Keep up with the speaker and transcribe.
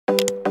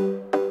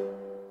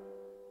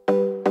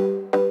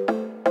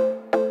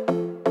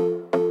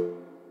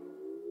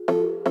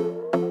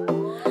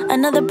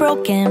Another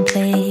broken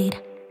plate,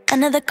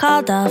 another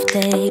called off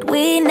date.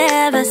 We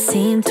never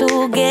seem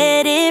to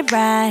get it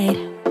right.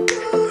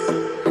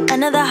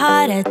 Another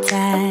heart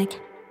attack,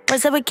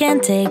 words that we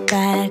can't take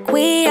back.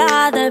 We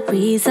are the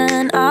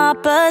reason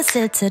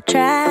opposites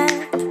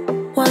attract.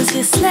 Once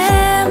you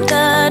slam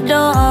the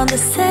door on the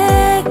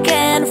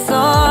second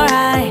floor,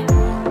 I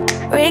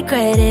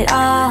regret it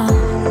all.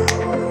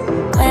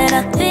 When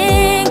I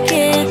think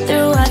it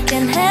through, I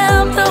can't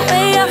help the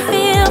way I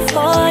feel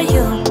for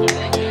you.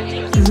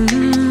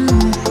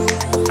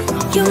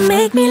 You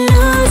make me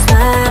lose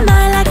my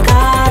mind like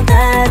all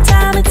the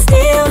time. It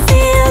still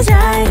feels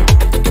right.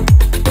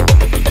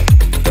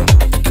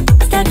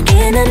 Stuck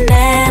in an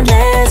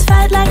endless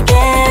fight like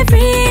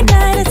every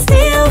night. It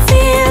still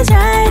feels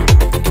right.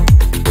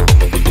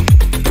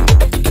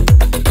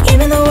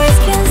 Even the words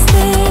can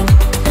sting.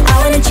 I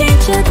wanna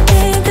change a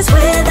thing, 'cause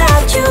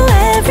without you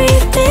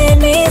everything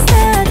means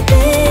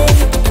nothing.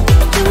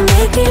 You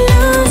make me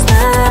lose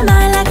my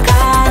mind like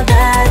all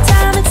the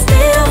time. It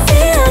still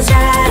feels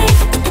right.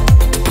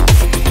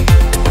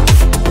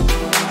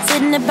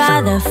 Sitting there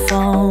by the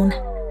phone,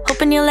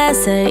 hoping you'll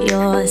answer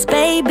yours.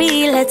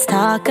 Baby, let's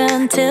talk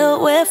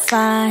until we're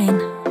fine.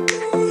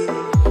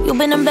 You've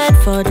been in bed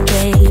for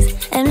days,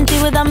 empty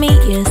without me,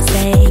 you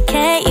say.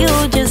 Can't you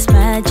just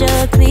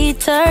magically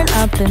turn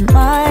up in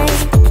mine?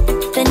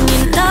 Then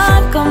you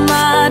knock on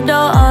my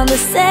door on the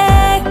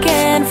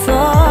second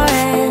floor,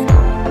 and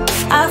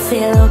I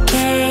feel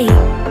okay.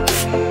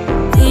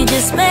 We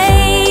just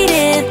made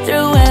it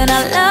through, and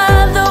I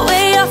love the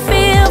way I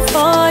feel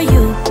for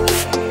you.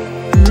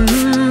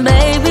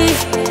 Baby,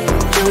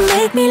 you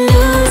make me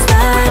lose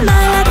my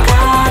mind like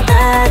all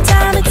the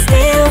time. It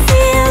still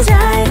feels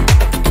right.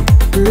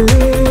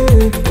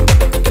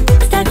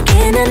 Stuck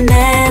in an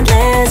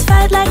endless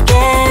fight like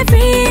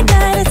every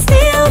night. It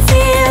still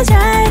feels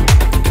right.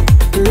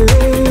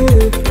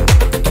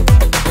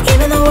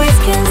 Even the words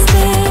can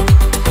sting.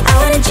 I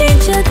wanna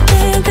change a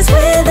thing, 'cause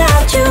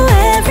without you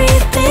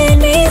everything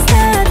means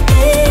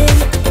nothing.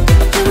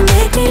 You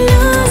make me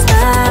lose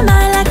my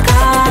mind like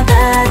all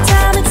the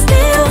time. It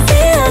still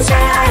feels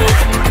right.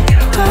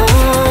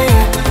 Oh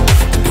yeah.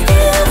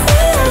 Still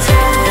feels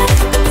right.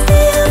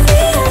 Still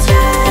feels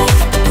right.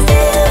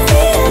 Still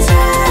feels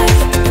right.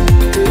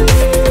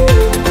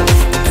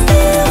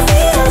 Still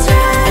feels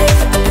right.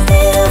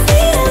 Still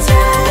feels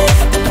right.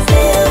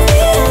 Still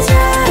feels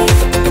right.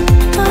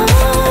 Oh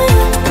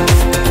yeah.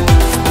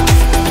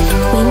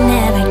 We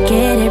never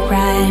get it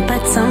right,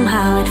 but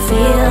somehow it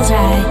feels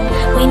right.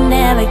 We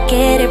never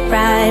get it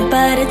right,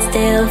 but it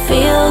still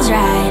feels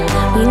right.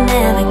 We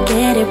never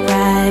get it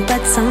right,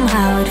 but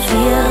somehow it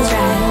feels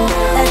right.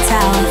 That's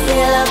how I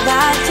feel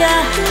about you.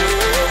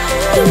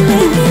 You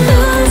make me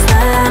lose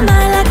my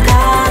mind like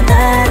all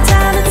the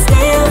time. It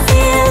still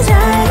feels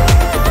right.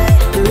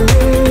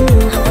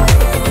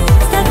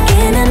 Stuck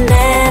in an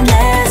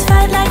endless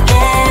fight like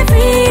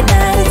every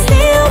night. It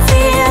still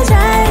feels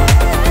right.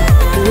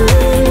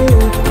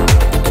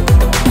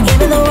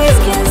 Even the words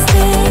can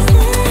sting.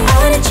 I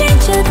wanna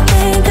change a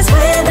thing, 'cause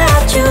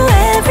without you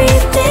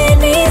everything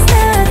means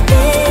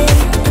nothing.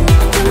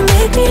 You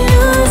make me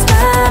lose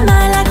my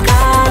mind like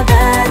all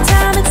the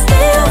time. It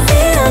still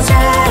feels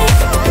right.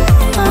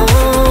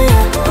 Oh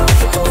yeah.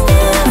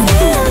 Still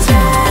feels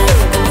right.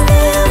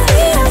 Still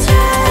feels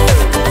right.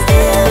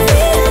 Still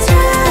feels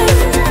right.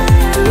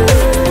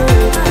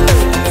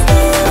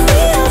 Still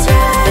feels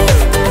right.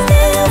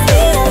 Still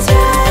feels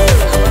right.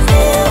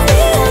 Still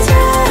feels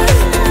right.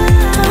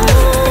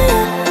 Oh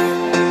yeah.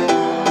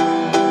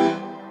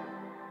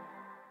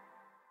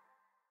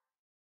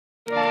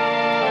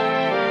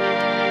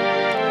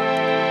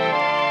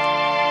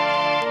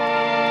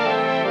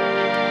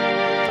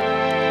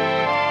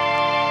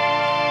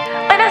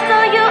 When I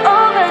saw you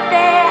over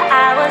there,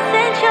 I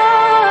wasn't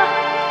sure.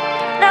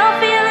 Now I'm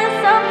feeling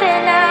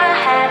something I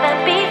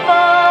haven't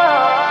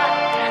before.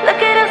 Look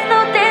at us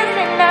now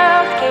dancing now,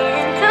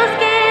 skin to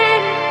skin.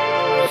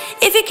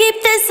 If you keep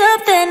this up,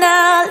 then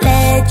I'll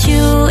let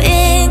you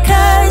in,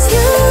 'cause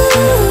you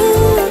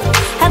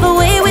have a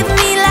way with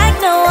me like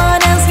no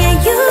one else. Yeah,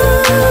 you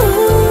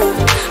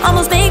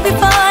almost make me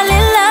fall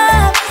in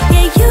love.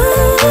 Yeah, you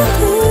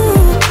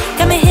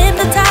got me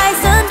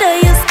hypnotized under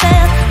your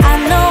spell. I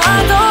know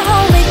I'll go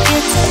home with you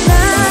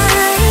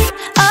tonight.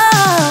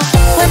 Oh,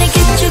 wanna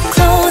get you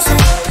closer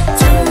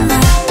to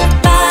my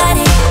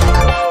body.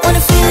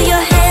 Wanna feel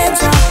your hands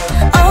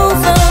all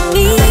over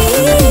me.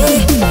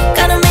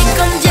 Gotta make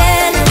 'em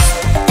jealous,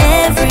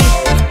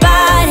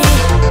 everybody.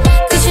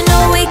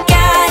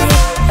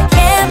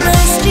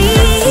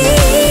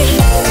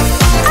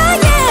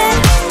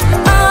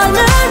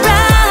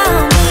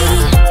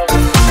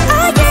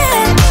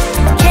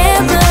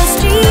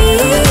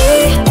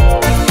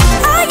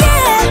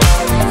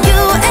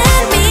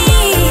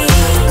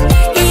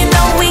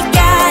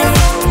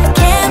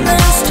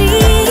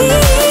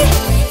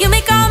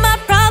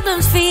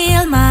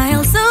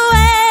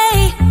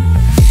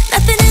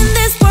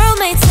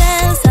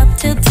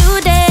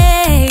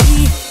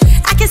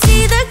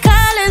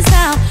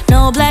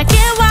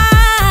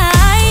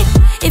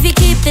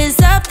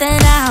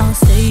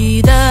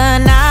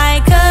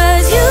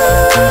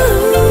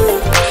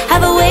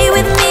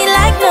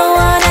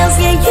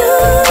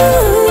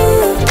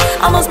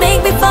 almost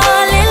make me fall.